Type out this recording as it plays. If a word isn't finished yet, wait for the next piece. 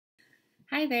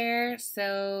Hi there.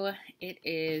 So it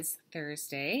is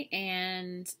Thursday,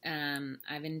 and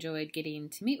I've enjoyed getting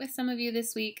to meet with some of you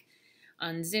this week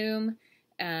on Zoom.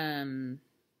 And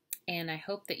I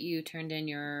hope that you turned in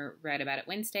your Read About It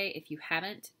Wednesday. If you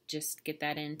haven't, just get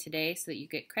that in today so that you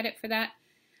get credit for that.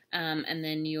 And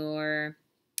then your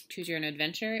Choose Your Own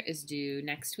Adventure is due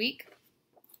next week.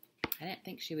 I didn't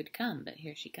think she would come, but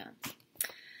here she comes.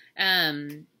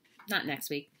 Not next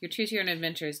week. Your Choose Your Own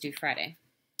Adventure is due Friday.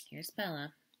 Here's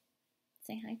Bella.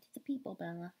 Say hi to the people,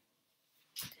 Bella.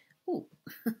 Ooh,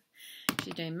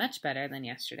 she's doing much better than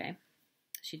yesterday.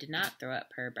 She did not throw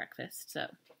up her breakfast, so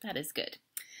that is good.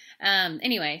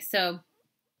 Anyway, so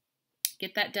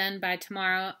get that done by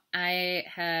tomorrow. I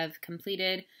have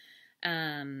completed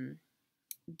the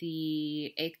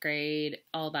 8th grade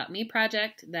All About Me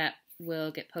project that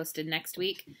will get posted next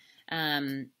week.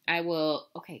 Okay,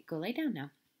 go lay down now.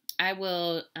 I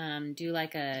will do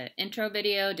like a intro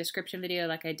video, description video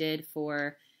like I did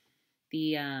for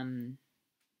the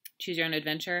Choose Your Own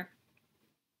Adventure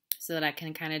so that I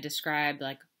can kind of describe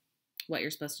like what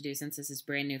you're supposed to do since this is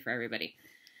brand new for everybody.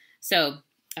 So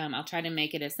I'll try to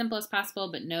make it as simple as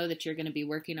possible, but know that you're going to be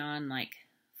working on like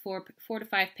four to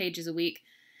 5 pages a week.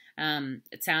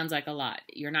 It sounds like a lot.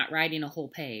 You're not writing a whole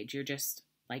page. You're just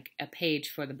like a page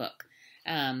for the book.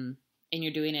 And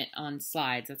you're doing it on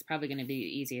slides. That's probably going to be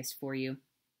the easiest for you.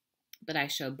 But I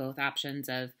show both options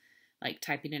of like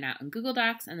typing it out in Google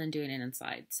Docs and then doing it in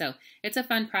slides. So it's a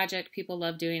fun project. People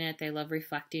love doing it. They love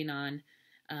reflecting on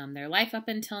their life up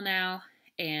until now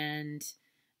and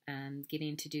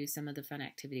getting to do some of the fun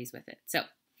activities with it. So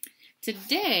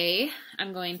today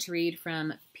I'm going to read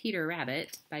from Peter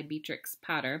Rabbit by Beatrix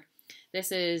Potter.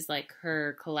 This is like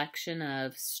her collection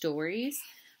of stories.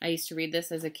 I used to read this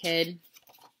as a kid.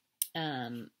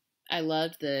 I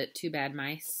loved the Two Bad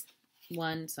Mice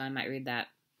one, so I might read that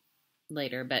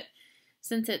later. But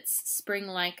since it's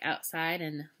spring-like outside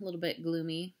and a little bit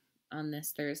gloomy on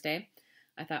this Thursday,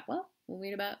 I thought, well, we'll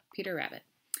read about Peter Rabbit.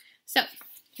 So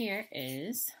here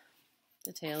is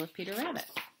the tale of Peter Rabbit.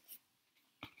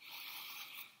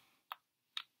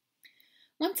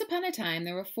 Once upon a time,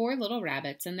 there were 4 little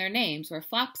rabbits, and their names were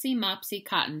Flopsy, Mopsy,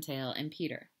 Cottontail, and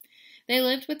Peter. They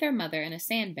lived with their mother in a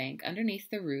sandbank underneath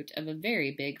the root of a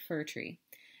very big fir tree.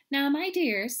 "Now, my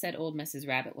dears," said old Mrs.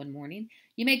 Rabbit one morning,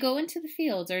 "you may go into the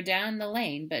fields or down the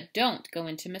lane, but don't go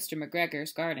into Mr.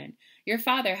 McGregor's garden. Your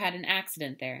father had an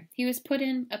accident there. He was put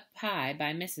in a pie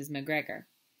by Mrs. McGregor.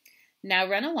 Now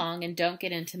run along and don't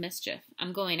get into mischief.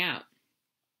 I'm going out."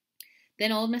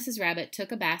 Then old Mrs. Rabbit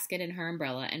took a basket and her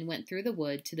umbrella and went through the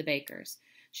wood to the baker's.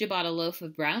 She bought a loaf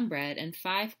of brown bread and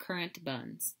 5 currant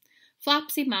buns.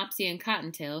 Flopsy, Mopsy, and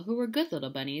Cottontail, who were good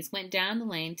little bunnies, went down the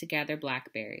lane to gather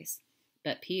blackberries.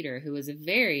 But Peter, who was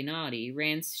very naughty,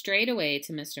 ran straight away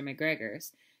to Mr.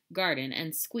 McGregor's garden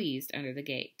and squeezed under the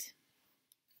gate.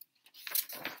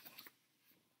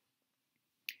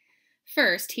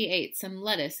 First, he ate some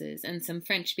lettuces and some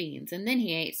French beans, and then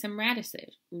he ate some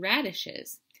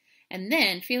radishes. And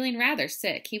then, feeling rather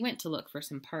sick, he went to look for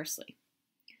some parsley.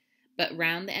 But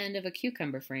round the end of a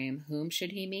cucumber frame, whom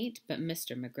should he meet but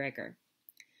Mr. McGregor?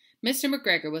 Mr.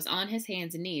 McGregor was on his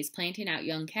hands and knees planting out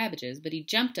young cabbages, but he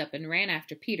jumped up and ran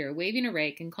after Peter, waving a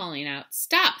rake and calling out,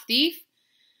 "Stop, thief!"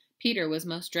 Peter was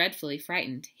most dreadfully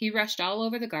frightened. He rushed all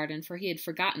over the garden, for he had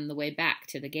forgotten the way back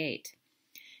to the gate.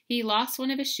 He lost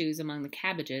one of his shoes among the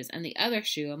cabbages and the other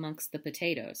shoe amongst the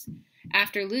potatoes.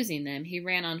 After losing them, he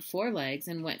ran on 4 legs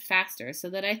and went faster, so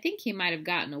that I think he might have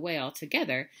gotten away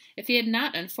altogether if he had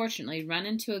not unfortunately run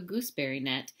into a gooseberry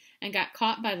net and got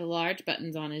caught by the large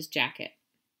buttons on his jacket.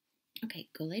 Okay,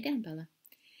 go lay down, Bella.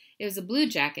 It was a blue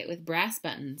jacket with brass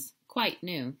buttons, quite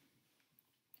new.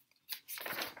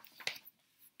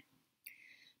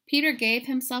 Peter gave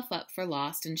himself up for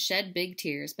lost and shed big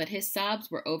tears, but his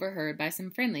sobs were overheard by some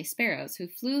friendly sparrows who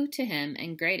flew to him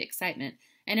in great excitement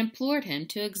and implored him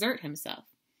to exert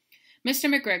himself. Mr.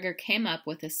 McGregor came up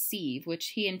with a sieve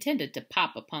which he intended to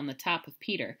pop upon the top of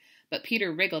Peter, but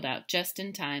Peter wriggled out just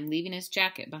in time, leaving his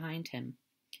jacket behind him,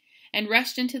 and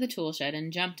rushed into the tool shed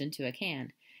and jumped into a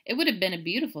can. It would have been a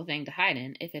beautiful thing to hide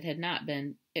in if it had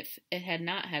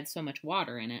not had so much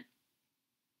water in it.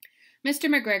 Mr.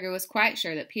 McGregor was quite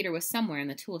sure that Peter was somewhere in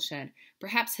the tool shed,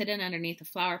 perhaps hidden underneath a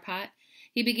flower pot.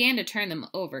 He began to turn them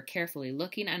over carefully,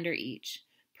 looking under each.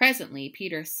 Presently,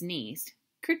 Peter sneezed.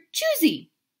 "Kerchoozy!"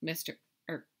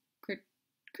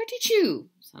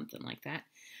 Kerty-choo, something like that.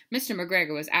 Mr.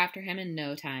 McGregor was after him in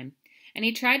no time, and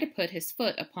he tried to put his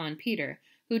foot upon Peter,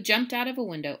 who jumped out of a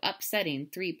window, upsetting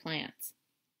 3 plants.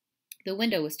 The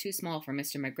window was too small for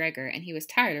Mr. McGregor, and he was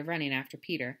tired of running after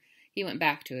Peter. He went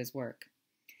back to his work.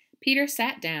 Peter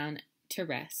sat down to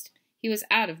rest. He was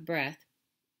out of breath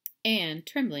and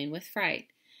trembling with fright,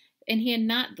 and he had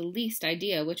not the least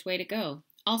idea which way to go.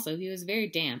 Also, he was very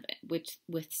damp with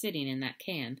sitting in that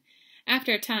can.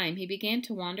 After a time, he began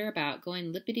to wander about,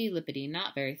 going lippity-lippity,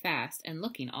 not very fast, and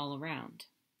looking all around.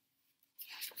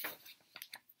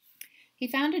 He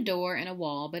found a door in a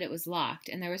wall, but it was locked,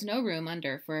 and there was no room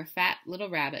under for a fat little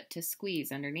rabbit to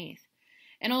squeeze underneath.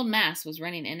 An old Mass was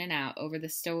running in and out over the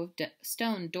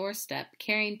stone doorstep,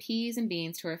 carrying peas and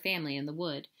beans to her family in the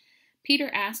wood.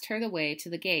 Peter asked her the way to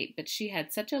the gate, but she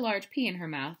had such a large pea in her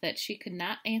mouth that she could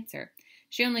not answer.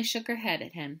 She only shook her head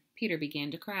at him. Peter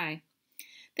began to cry.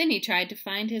 Then he tried to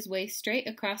find his way straight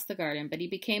across the garden, but he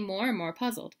became more and more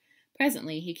puzzled.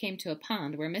 Presently he came to a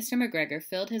pond where Mr. McGregor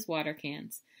filled his water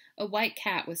cans. A white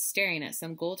cat was staring at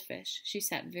some goldfish. She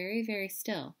sat very, very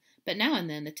still, but now and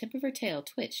then the tip of her tail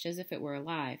twitched as if it were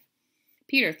alive.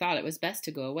 Peter thought it was best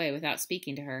to go away without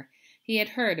speaking to her. He had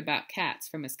heard about cats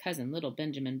from his cousin, little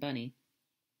Benjamin Bunny.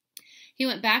 He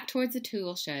went back towards the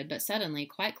tool shed, but suddenly,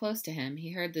 quite close to him,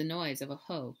 he heard the noise of a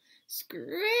hoe.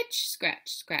 Scritch, scratch,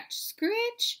 scratch,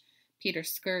 scritch. Peter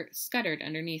scuttered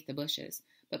underneath the bushes.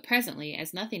 But presently,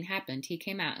 as nothing happened, he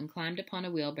came out and climbed upon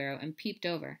a wheelbarrow and peeped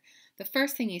over. The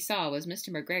first thing he saw was Mr.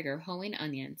 McGregor hoeing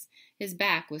onions. His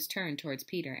back was turned towards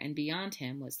Peter, and beyond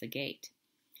him was the gate.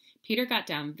 Peter got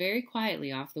down very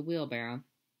quietly off the wheelbarrow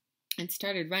and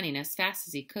started running as fast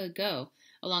as he could go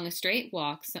along a straight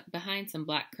walk behind some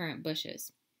black currant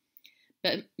bushes.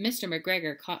 But Mr.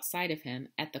 McGregor caught sight of him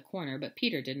at the corner, but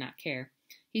Peter did not care.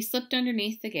 He slipped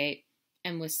underneath the gate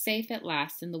and was safe at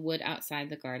last in the wood outside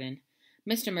the garden.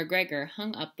 Mr. McGregor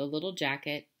hung up the little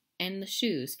jacket and the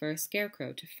shoes for a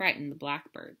scarecrow to frighten the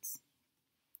blackbirds.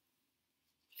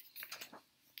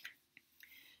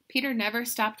 Peter never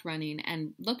stopped running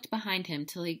and looked behind him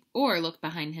till he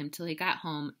got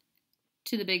home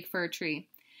to the big fir tree.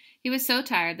 He was so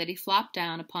tired that he flopped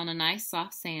down upon a nice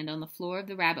soft sand on the floor of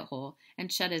the rabbit hole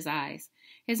and shut his eyes.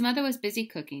 His mother was busy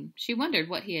cooking. She wondered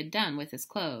what he had done with his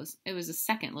clothes. It was a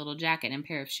second little jacket and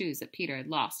pair of shoes that Peter had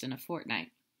lost in a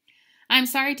fortnight. I am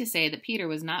sorry to say that Peter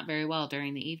was not very well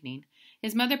during the evening.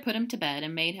 His mother put him to bed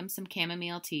and made him some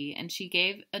chamomile tea, and she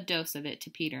gave a dose of it to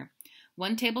Peter.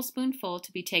 1 tablespoonful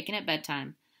to be taken at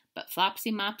bedtime, but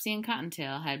Flopsy, Mopsy, and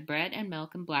Cottontail had bread and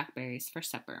milk and blackberries for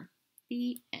supper.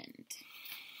 The end.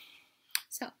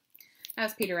 So, that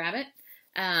was Peter Rabbit.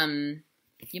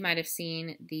 You might have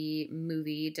seen the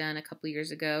movie done a couple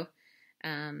years ago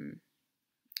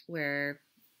where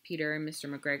Peter and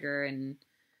Mr. McGregor and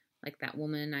like that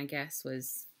woman, I guess,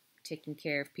 was taking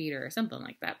care of Peter or something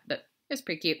like that. But it was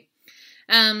pretty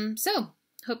cute. So,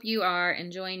 hope you are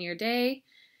enjoying your day.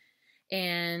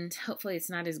 And hopefully it's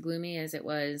not as gloomy as it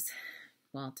was,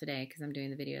 well, today because I'm doing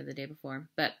the video the day before.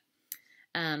 But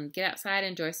get outside,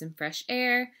 enjoy some fresh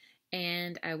air,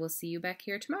 and I will see you back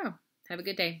here tomorrow. Have a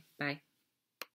good day. Bye.